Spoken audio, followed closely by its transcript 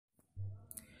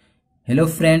Hello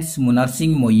friends मु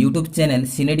nursing मो YouTube channel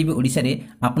सिनेटीवी Odisha रे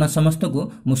आपन समस्त को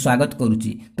मु स्वागत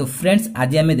करूची। तो फ्रेंड्स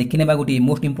आज आमे देखिने बा गोटी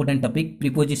मोस्ट इंपोर्टेंट टॉपिक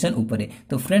प्रीपोजिशन ऊपर।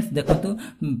 तो फ्रेंड्स देखंतु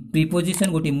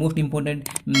प्रीपोजिशन गोटी मोस्ट इंपोर्टेंट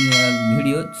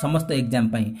वीडियो समस्त एग्जाम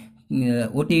पई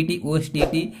OTET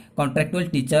OSSSC कॉन्ट्रैक्चुअल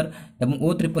टीचर एवं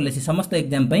OSSSC समस्त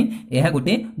एग्जाम पई एहा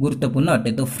गोटे गुरुत्वपूर्ण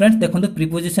अटे। तो फ्रेंड्स देखंतु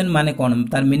प्रीपोजिशन माने कोन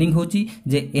तार मीनिंग होची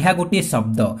जे एहा गोटे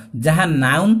शब्द जहा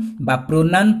नाउन बा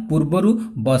प्रोनाउन पूर्वरु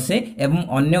बसे एवं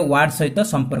अन्य वर्ड सहित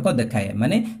संपर्क देखाए।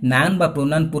 माने नाउन बा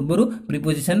प्रोनाउन पूर्वरु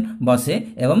प्रीपोजिशन बसे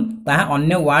एवं ताहा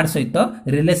अन्य वर्ड सहित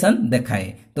रिलेशन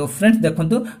देखाए। तो फ्रेंड्स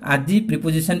देखंतु आज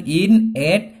प्रीपोजिशन इन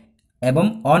एट एवं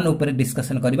ऑन ऊपर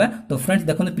डिस्कशन करिबा। तो फ्रेंड्स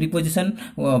देखंतु प्रीपोजिशन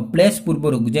प्लेस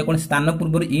पूर्वरु जे कोन स्थान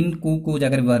पूर्वरु इन को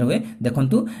जगह व्यवहार हुए।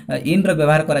 देखंतु इन रो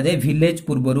व्यवहार करा जाय विलेज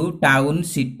पूर्वरु, टाउन,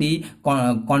 सिटी,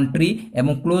 कंट्री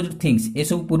एवं क्लोज्ड थिंग्स ए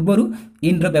सब पूर्वरु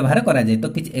इन रो व्यवहार करा जाय। तो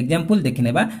किछ एग्जांपल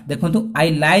देखिनेबा। देखंतु I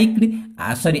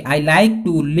like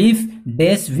to live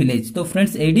dash village. तो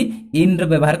फ्रेंड्स एडी इन रो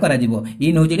व्यवहार करा जिवो।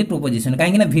 इन हो जेडी प्रीपोजिशन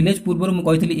काहे कि ना विलेज पूर्वरु मु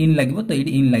कहितली इन लागिवो तो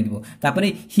एडी इन लागिवो।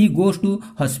 तापरे ही goes to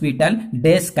hospital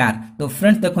dash car. तो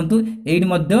फ्रेंड्स देखंतु एडी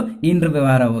मध्य इन रो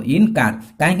व्यवहार हो इन कार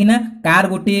काहे कि ना कार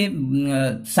गोटे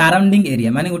सराउंडिंग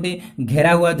एरिया माने गोटे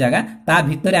घेरा हुआ जगह ता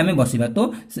भितरे आमे बसिबा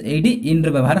तो एडी इन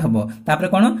रो व्यवहार हबो। तापरे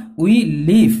कोन वी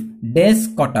लिव डैश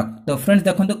कटक। तो फ्रेंड्स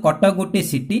देखंतु कटक गोटे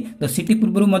सिटी तो सिटी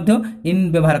पूर्वरु मध्य इन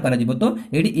व्यवहार करा जिवो तो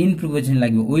AD in preposition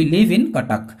लागिवो we live in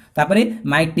Cuttack. तापरे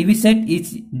my TV set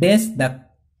is dash the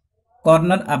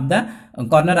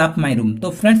corner of my room. तो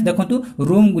फ्रेंड्स देखंतु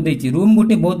रूम देछि रूम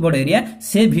गोटे बहुत बड़ एरिया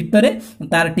से भितरे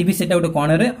तार टीवी सेट गोटे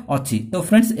कॉर्नर रे अछि। तो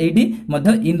फ्रेंड्स एडी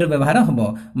मध्य इन रो व्यवहार हबो।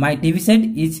 My TV set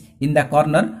is in the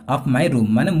corner of my room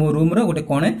माने मो रूम रो गोटे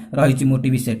कोणे रहिछि मो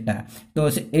टीवी सेटटा। तो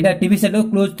एडा टीवी सेट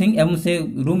क्लोज थिंग एवं से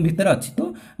रूम भितर अछि तो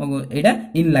एडा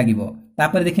इन लागिवो।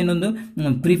 तापर देखि नंदु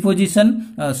प्रीपोजिशन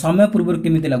समय पूर्व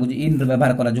केमिति लागुछि इन रो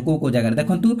व्यवहार करा जो को जगह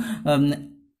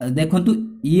देखंतु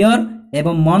ईयर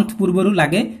एवं मंथ पूर्वरु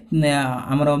लागे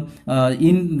हमर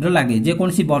इन रो लागे जे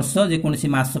कोनसी वर्ष जे कोनसी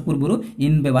मास पूर्वरु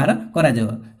इन व्यवहार करा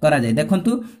जाय।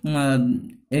 देखंतु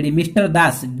AD mister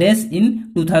Das dash in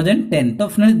 2010। तो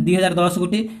फ्रेंड्स 2010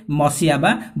 गोटे मसिया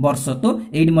बा वर्ष तो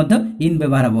एडी मध्य इन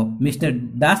व्यवहार हबो। Mister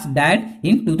Das died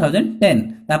in 2010।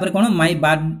 तापर कोन माय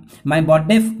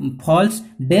बर्थडे फॉल्स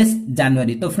डैश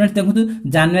जनवरी। तो फ्रेंड्स देखंतु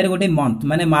जनवरी गोटे मंथ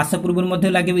माने मास पूर्व मध्य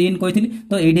लागिवो इन कहितली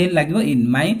तो AD लागिवो in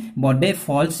my birthday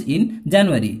falls in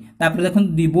जनवरी। तापर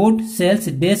देखंतु दी boat sales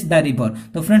dash the river.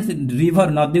 तो फ्रेंड्स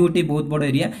रिवर नदी गोटे बहुत बड़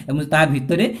एरिया एवं तार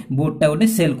भितरे बोटटा गोटे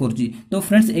सेल करछि तो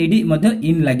फ्रेंड्स एडी मध्य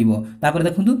इन लागिवो। तापर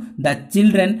देखंतु the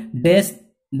children dash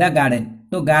the garden.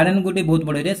 तो गार्डन गोटे बहुत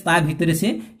बड़ एरिया ता भितरे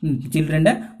से चिल्ड्रेन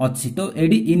डा अछि तो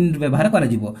एडी इन व्यवहार करा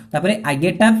जिवो। तापर I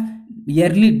get up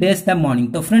yearly dash the morning.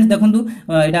 तो फ्रेंड्स देखंतु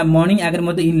एटा मॉर्निंग आगर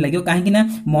मते इन लागियो काहे कि ना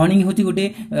मॉर्निंग होची गोटे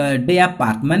डे ऑफ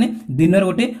पार्ट माने दिनर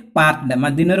गोटे पार्ट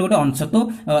माने दिनर गोटे अंश। तो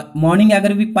मॉर्निंग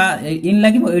आगर भी इन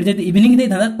लागिवो एडी जति इवनिंग दे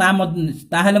थाता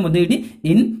ता हेले मते एडी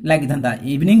इन लागि थाता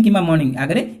इवनिंग किमा मॉर्निंग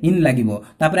आगर इन लागिवो।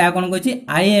 तापर आ कोन कहछि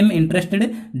I am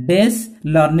interested dash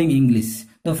learning English.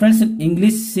 तो फ्रेंड्स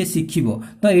इंग्लिश से सिखिबो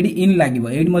तो एडी इन लागिवो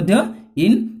एडी मध्य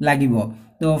इन लागिवो।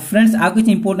 तो फ्रेंड्स आ किछ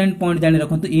इंपोर्टेंट पॉइंट जानि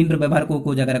रखंतु इन रो व्यवहार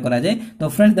को जगह करा जाय। तो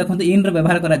फ्रेंड्स देखंतु इन रो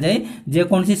व्यवहार करा जाय जे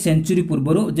कोनसी सेंचुरी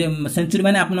पूर्वरु जे सेंचुरी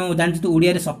माने आपन जानछि तो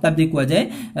ओडिया रे शताब्दी कुआ जाय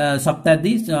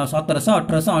शताब्दी 1700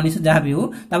 1800 1900 जहा भी हो।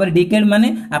 तापर डिकेड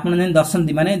माने आपन जन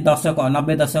दशंधि माने दशक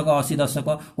 90 दशक 80 दशक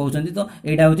कहउछन्ति तो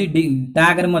एडा होछि ता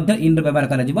आगर मध्य इन रो व्यवहार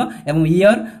करा जिवो एवं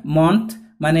ईयर मंथ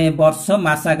माने वर्ष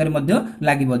मास आगर मध्य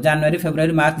लागिवो जनवरी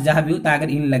फेब्रुआरी मार्च जहा भी ता आगर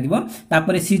इन लागिवो।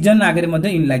 तापर सीजन आगर मध्य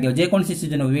इन लागिवो जे कोन सी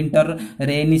season winter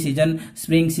rainy season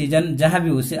spring season जहा भी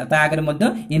हो ता आगर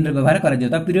मध्य इन रो व्यवहार करा जिवो।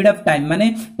 ता पीरियड ऑफ टाइम माने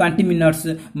 20 मिनिट्स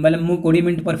माने मु 20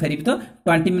 मिनिट पर फेरिबि तो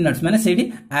 20 मिनिट्स माने सेडी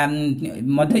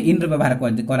मध्य इन रो व्यवहार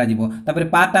करा जिवो। तापर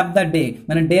पार्ट ऑफ द डे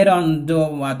माने डे ऑन जो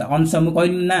अंश मु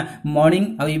कहली ना मॉर्निंग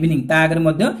आ इवनिंग ता आगर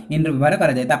मध्य इन रो व्यवहार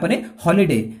करा जाय। तापर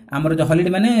हॉलिडे हमर जो हॉलिडे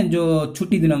माने जो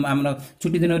छुट्टी दिन हमर छुट्टी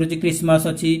दिन रछि क्रिसमस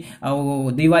अछि आ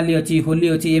दिवाली अछि होली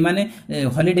अछि ए माने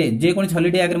हॉलिडे जे कोन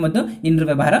हॉलिडे आगर मध्य इन रो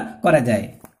व्यवहार करा जाय।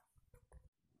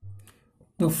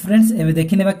 तो फ्रेंड्स एबे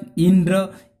देखिनेबा इन रो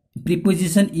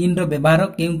प्रीपोजिशन इन रो व्यवहार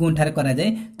केउ कोन ठारे करा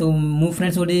जाय। तो मु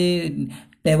फ्रेंड्स ओडे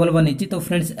टेबल बनेछि तो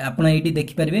फ्रेंड्स आपण एटी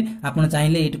देखि परिबे आपण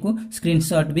चाहिले एटी को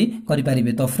स्क्रीनशॉट भी करि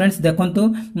परिबे। तो फ्रेंड्स देखंतु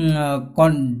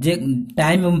जे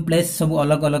टाइम एवं प्लेस सब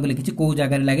अलग अलग लिखिछि को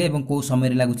जगह रे लागे एवं को समय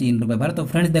रे लागुछि इन रो व्यवहार। तो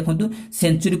फ्रेंड्स देखंतु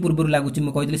सेंचुरी पूर्व लागुछि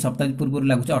मु कहितली शताब्दी पूर्व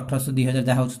लागुछि 1800 2000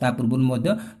 जहा होछ ता पूर्व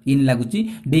मध्य इन लागुछि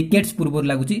डिकेड्स पूर्व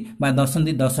लागुछि बा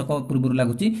दशंधि दशक पूर्व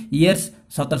लागुछि इयर्स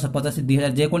 1750 2000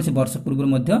 जे कोनसी वर्ष पूर्व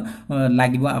मध्य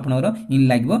लागिवो आपनर इन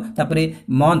लागिवो। तापरे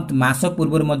मंथ मास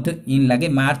पूर्व मध्य इन लागे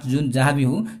मार्च जून जहा भी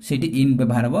हो सेठी इन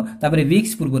व्यवहार हो तापर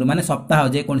वीक्स पूर्व माने सप्ताह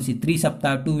जे कोनसी 3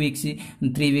 सप्ताह 2 वीक्स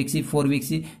 3 वीक्स 4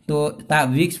 वीक्स तो ता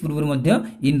वीक्स पूर्व मध्य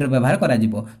इन रो व्यवहार करा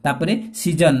जिवो तापर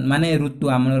सीजन माने ऋतु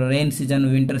हमर रेन सीजन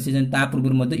विंटर सीजन ता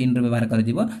पूर्व मध्य इन रो व्यवहार करा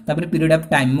जिवो तापर पीरियड ऑफ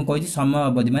टाइम मु कहछि समय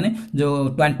अवधि माने जो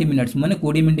 20 मिनिट्स माने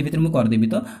 20 मिनिट भीतर मु कर देबी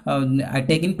तो आई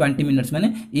टेक इन 20 मिनिट्स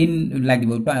माने इन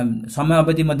लागिवो समय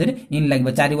अवधि मध्य इन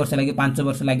लागिवो 4 वर्ष लागि 5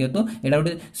 वर्ष लागि तो एडा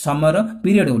गोटे समय रो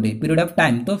पीरियड ऑफ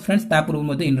टाइम तो फ्रेंड्स ता पूर्व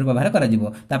मध्य इन रो व्यवहार करा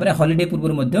जिवो तापर हॉलिडे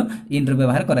पूर्व मध्य इन रो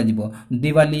व्यवहार करा जिवो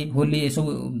दिवाली होली ए सब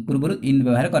पूर्व इन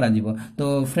व्यवहार करा जिवो तो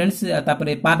फ्रेंड्स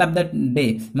तापर पार्ट ऑफ द डे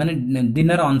माने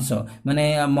दिनर अंश माने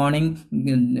मॉर्निंग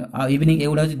इवनिंग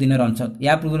एउडा दिनर अंश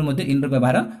या पूर्व मध्य इन रो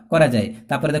व्यवहार करा जाय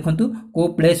तापर देखंतु को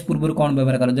प्लेस पूर्व कोन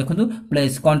व्यवहार करा देखंतु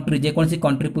प्लेस कंट्री जे कोनसी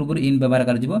कंट्री पूर्व इन व्यवहार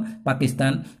करा जिवो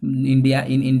पाकिस्तान इंडिया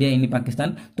इन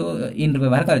पाकिस्तान तो इन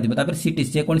व्यवहार करा जिवो तापर सिटी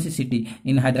जे कोनसी सिटी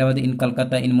इन हैदराबाद इन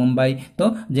कोलकाता इन मुंबई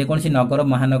तो जे कोनसी नगर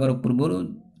महानगर पूर्व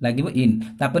लागिवो इन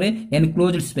तापर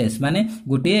एनक्लोज्ड स्पेस माने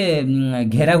गोटे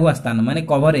घेरा हुआ स्थान माने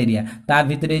कवर एरिया ता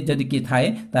भितरे जदि कि थाए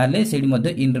ताले सेडी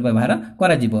मध्ये इन व्यवहार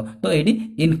करा जिवो तो एडी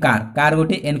इन कार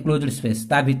गोटे एनक्लोज्ड स्पेस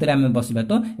ता भितरे हम बसिबा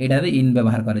तो एडा रे इन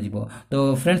व्यवहार करा जिवो तो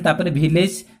फ्रेंड्स तापर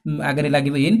विलेज आगे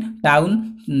लागिवो इन टाउन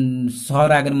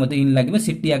शहर आगे मध्ये इन लागिवो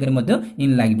सिटी आगे मध्ये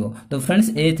इन लागिवो तो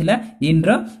फ्रेंड्स ए थिला इन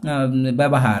रो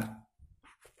व्यवहार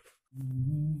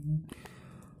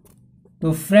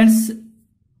तो फ्रेंड्स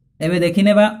एबे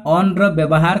देखिनेबा ऑन रो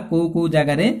व्यवहार को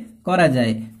जगह रे करा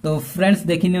जाए तो फ्रेंड्स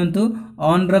देखिनियंतु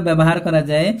ऑन रो व्यवहार करा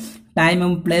जाए टाइम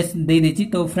एवं प्लेस दे देछि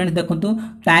तो फ्रेंड्स देखंतु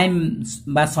टाइम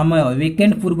बा समय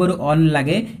वीकेंड पूर्व ऑन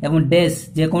लागे एवं डेज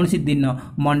जे कोनसी दिन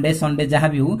मंडे संडे जहां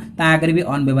भी हो ता आगे भी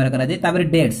ऑन व्यवहार करा जाए तापर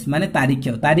डेट्स माने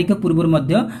तारीख पूर्व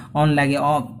मध्य ऑन लागे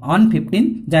ऑन 15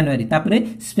 जनवरी तापर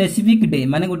स्पेसिफिक डे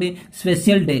माने गोटे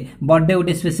स्पेशल डे बर्थडे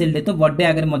गोटे स्पेशल डे तो बर्थडे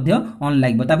आगे मध्य ऑन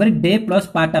लागबो तापर debt plus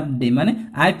part of day माने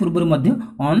आई पूर्व मध्य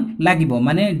ऑन लागिबो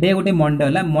माने डे गोटे मंडे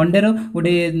होला मंडे रो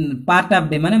गोटे पार्ट ऑफ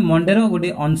डे माने मंडे रो गोटे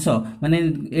अंश माने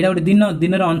एडा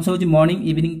दिनर अंश होची मॉर्निंग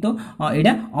इवनिंग तो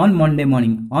एडा on Monday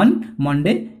morning on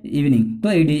Monday evening तो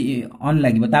एडी ऑन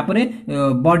लागिबो तापरे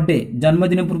बर्थडे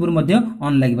जन्मदिन पूर्व मध्य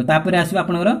ऑन लागिबो तापरे आसीबो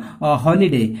आपनकर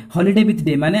हॉलिडे विथ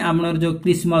डे माने हमर जो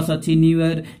क्रिसमस अछि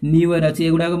न्यू ईयर अछि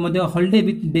एगुडा मध्य हॉलिडे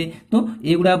विथ डे तो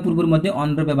एगुडा पूर्व मध्य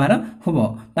ऑन रो व्यवहार होबो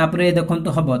तापरे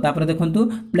देखंतु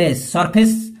प्लेस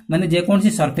सरफेस माने जे कोनसी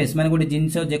सरफेस माने गोटे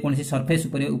जिंस जे कोनसी सरफेस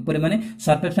ऊपर माने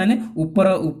सरफेस माने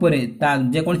ऊपर ता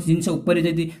जे कोनसी जिंस ऊपर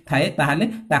जदी थाए ताहाले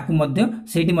ताकू मध्य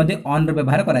सेठी मध्य ऑन रो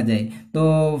व्यवहार करा जाय तो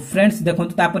फ्रेंड्स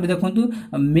देखंतु तापर देखंतु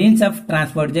मीन्स ऑफ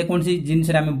ट्रांसपोर्ट जे कोनसी जिंस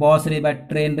रे हम बस रे बा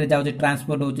ट्रेन रे जाउ जे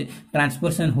ट्रांसपोर्ट होची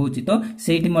ट्रांसपोर्टेशन होची तो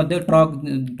सेठी मध्य ट्रक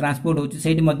ट्रांसपोर्ट होची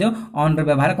सेठी मध्य ऑन रो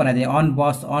व्यवहार करा जाय ऑन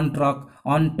बस ऑन ट्रक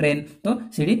ऑन ट्रेन तो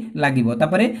सेठी लागिबो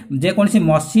तापरे जे कोनसी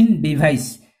मशीन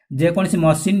डिवाइस जे कोनसी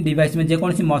मशीन डिवाइस में जे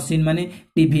कोनसी मशीन माने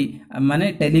टीवी माने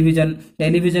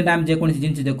टेलीविजन हम जे कोनसी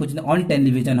जिंस देखु ऑन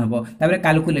टेलीविजन हबो तापर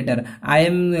calculator I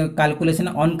am calculation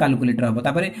on calculator हबो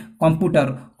तापर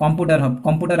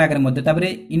कंप्यूटर आगे मध्य तापर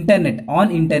इंटरनेट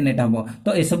ऑन इंटरनेट हबो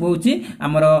तो ए सब होची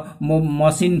हमर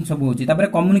मशीन सब होची तापर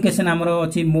कम्युनिकेशन हमर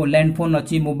अछि लैंड फोन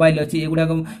अछि मोबाइल अछि एगुडा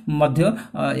मध्य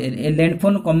लैंड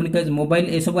फोन कम्युनिकेशन मोबाइल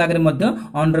ए सब आगे मध्य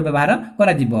ऑन रो व्यवहार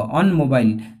करा जिवो ऑन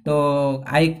मोबाइल तो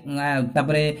आई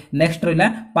तापर नेक्स्ट रहिला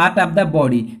पार्ट ऑफ द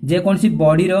बॉडी जे कोनसी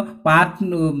बॉडी रो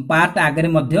पार्ट आगे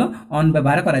मध्य ऑन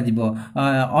व्यवहार करा जिवो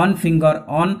on finger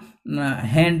on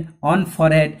hand on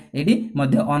forehead AD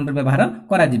Madhya on रो व्यवहार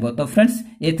करा जिवो तो फ्रेंड्स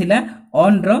ए थिला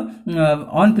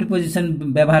ऑन प्रीपोजिशन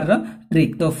व्यवहार रो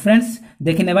ट्रिक तो फ्रेंड्स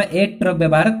देखिनेबा एट रो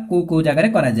व्यवहार को जगह रे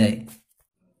करा जाय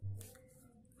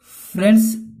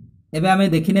फ्रेंड्स एबे हमें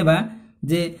देखिनेबा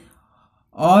जे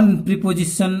ऑन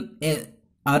प्रीपोजिशन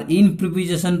और इन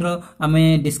प्रीपोजिशन रो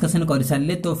हमें डिस्कशन कर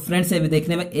सारले तो फ्रेंड्स एबे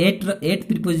देखने एट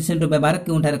प्रीपोजिशन रो व्यवहार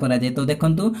केउठारे करा जाय तो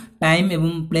देखंतु टाइम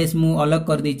एवं प्लेस मु अलग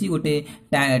कर देछि गोटे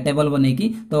टेबल बनै की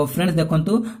तो फ्रेंड्स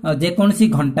देखंतु जे कोनसी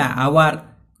घंटा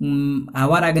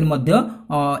आवर आगे मध्य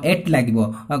 8 लागिबो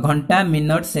घंटा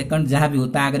मिनिट सेकंड जहां भी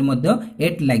होता आगे मध्य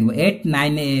 8 लागिबो 8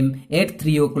 9 am 8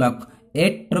 3 o'clock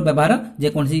 8 रो व्यवहार जे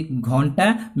कोनसी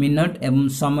घंटा मिनिट एवं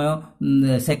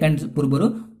समय सेकंड पूर्वरु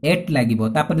 8 लागिबो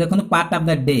तापर देखनु पार्ट ऑफ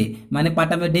द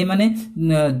डे माने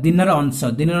दिनर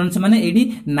अंश माने एडी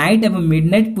नाइट एवं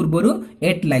मिडनाइट पूर्वरु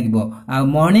 8 लागिबो आ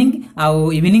मॉर्निंग आ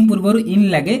इवनिंग पूर्वरु इन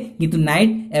लागे किंतु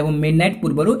नाइट एवं मिडनाइट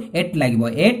पूर्वरु 8 लागिबो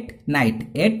 8 नाइट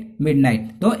मिडनाइट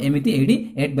तो एमिति एडी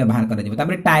एट व्यवहार करा जिवो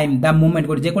तापर टाइम द मोमेंट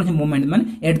गोटे जे कोनसी मोमेंट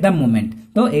माने एट द मोमेंट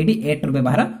तो एडी एट रो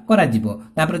व्यवहार करा जिवो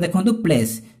तापर देखंतु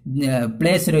प्लेस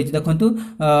प्लेस रही देखंतु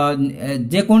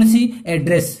जे कोनसी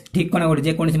एड्रेस ठिकाना गोटे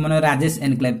जे कोनसी मन राजेश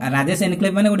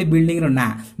एनक्लेव माने गोटे बिल्डिंग रो ना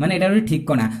माने एटा गोटे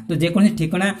ठिकाना तो जे कोनसी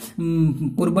ठिकाना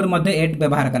पूर्व मध्ये एट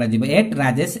व्यवहार करा जिवो एट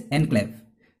राजेश एनक्लेव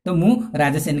तो मु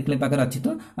राजेश एनक्लेव पाकर अछि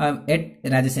तो एट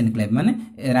राजेश एनक्लेव माने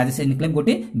राजेश एनक्लेव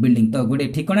गोटे बिल्डिंग तो गोटे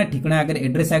ठिकाना आगे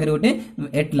एड्रेस आगे गोटे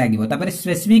एट लागिवो तापर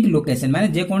स्पेसिफिक लोकेशन माने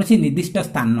जे कोनसी निर्दिष्ट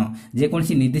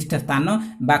स्थान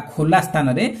बा खोला स्थान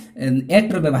रे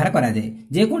एट रो व्यवहार करा जाय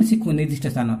जे कोनसी निर्दिष्ट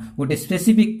स्थान गोटे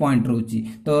स्पेसिफिक पॉइंट रहउची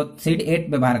तो सेट एट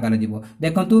व्यवहार करा जिवो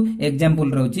देखंतु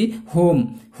एग्जांपल रहउची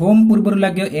होम पूर्व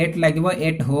लागियो एट लागिवो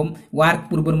एट होम वर्क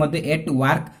पूर्व मध्ये एट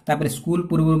वर्क तापर स्कूल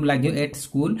पूर्व लागियो एट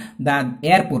स्कूल द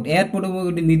एयरपोर्ट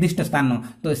गोटे निर्दिष्ट स्थान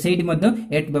तो सेठी मध्ये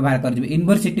एट व्यवहार कर जिवो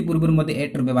यूनिवर्सिटी पूर्व मध्ये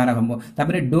एट रो व्यवहार हमबो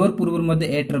तापर डोर पूर्व मध्ये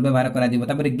एट रो व्यवहार करा जिवो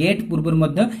तापर गेट पूर्व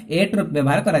मध्ये एट रो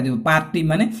व्यवहार करा जिवो पार्टी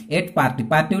माने एट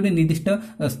पार्टी गोटे निर्दिष्ट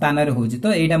स्थान रे होची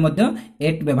तो एटा मध्ये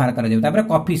एट व्यवहार करा जिवो तापर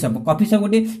कॉफी शॉप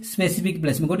गोटे स्पेसिफिक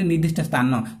प्लेस गोटे निर्दिष्ट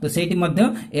स्थान तो सेठी मध्ये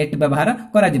एट व्यवहार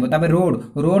करा जिवो तापर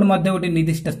रोड मध्ये गोटे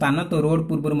निर्दिष्ट स्थान तो रोड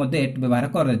पूर्व मध्ये एट व्यवहार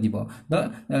करा जिवो तो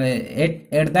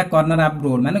at the corner of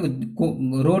road माने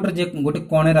रोड जे गोटे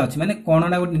कोणे रा अछि माने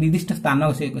कोणा गोटे निर्दिष्ट स्थान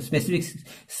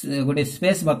स्पेसिफिक गोटे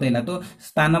स्पेस बतैला तो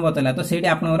स्थान बतैला तो सेठी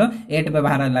आपनर एट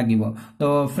व्यवहार लागिवो तो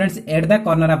friends at the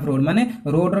corner of road माने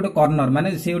रोड रो कॉर्नर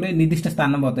माने से गोटे निर्दिष्ट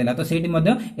स्थान बतैला तो सेठी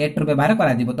मध्ये एट रो व्यवहार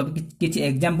करा जिवो तो किछि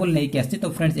एग्जांपल नै कि आछि तो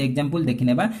फ्रेंड्स एग्जांपल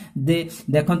देखिनेबा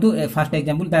देखंतु first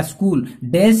example the school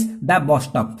days the bus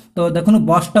stop तो देखनु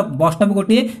बस स्टॉप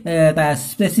गोटे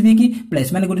स्पेसिफिक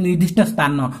प्लेस माने गोटे निर्दिष्ट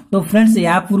स्थान तो फ्रेंड्स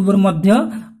या पूर्व मध्ये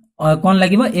कोन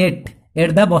लागिवो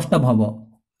एट द बस स्टॉप हबो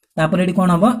तापर एडी कोन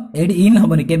हबो एडी इन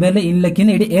हबोनी केबेले इन लेखिन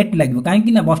एडी एट लागिवो काहे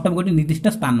कि ना बस स्टॉप गोटे निर्दिष्ट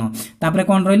स्थान तापर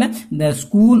कोन रहिला the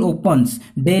school opens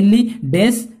daily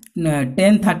days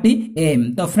 10:30 AM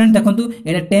तो फ्रेंड्स देखंतु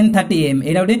एटा 10:30 AM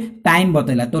एटा गोटे टाइम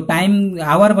बतैला तो टाइम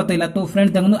आवर बतैला तो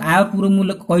फ्रेंड्स देखंतु आवर पूरा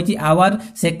मूल्य कहिछि आवर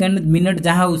सेकंड मिनिट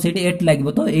जहा हो सेठी 8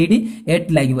 लागिवो तो एडी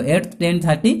 8 लागिवो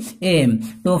 10:30 AM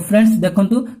तो फ्रेंड्स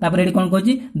देखंतु तापर AD cone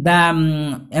कहिछि the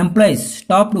employees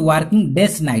stopped working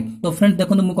days night तो फ्रेंड्स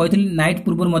देखंतु मु कहिथिली नाइट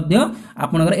पूर्व मध्ये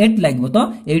आपनकर 8 लागिवो तो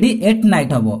एडी 8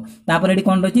 नाइट हबो तापर एडी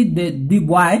कोन रहिछि द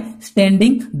बॉय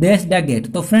स्टैंडिंग देश द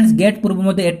गेट तो फ्रेंड्स गेट पूर्व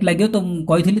मध्ये 8 लागिवो तो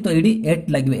कहिथिली तो AD 8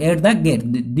 लागिवो at the get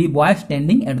the boy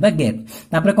standing at the gate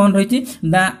तापर कोन रहिछि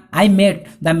the I met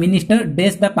the minister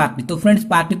days the party तो फ्रेंड्स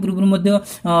पार्टी पूर्व मध्ये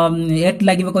 8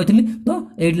 लागिवो कहिथिली तो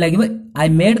 8 लागिवो I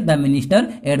met the minister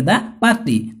at the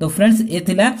party तो फ्रेंड्स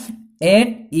एथिला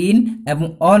एट इन एवं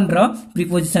ऑन रो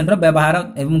प्रीपोजिशन रो व्यवहार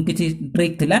एवं किछि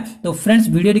ट्रिक थिला तो फ्रेंड्स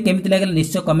वीडियो टी केमिति लागल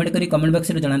निश्चय कमेंट करी कमेंट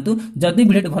बॉक्स रे जणांतु जदि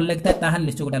वीडियो टी भल लागता ताहाल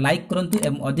निश्चय गोटा लाइक करंतु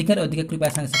एवं अधिक रे अधिक कृपया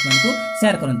संग को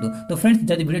शेयर करंतु तो फ्रेंड्स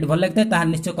जदि वीडियो टी भल लागता ताहाल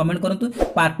निश्चय कमेंट करंतु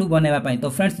पार्ट 2 बनावा पई तो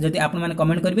फ्रेंड्स जदि आपन माने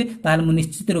कमेंट करबे ताहाल मु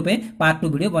निश्चित रूपे पार्ट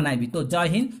 2 वीडियो बनाइबी तो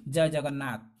जय हिंद जय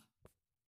जगन्नाथ।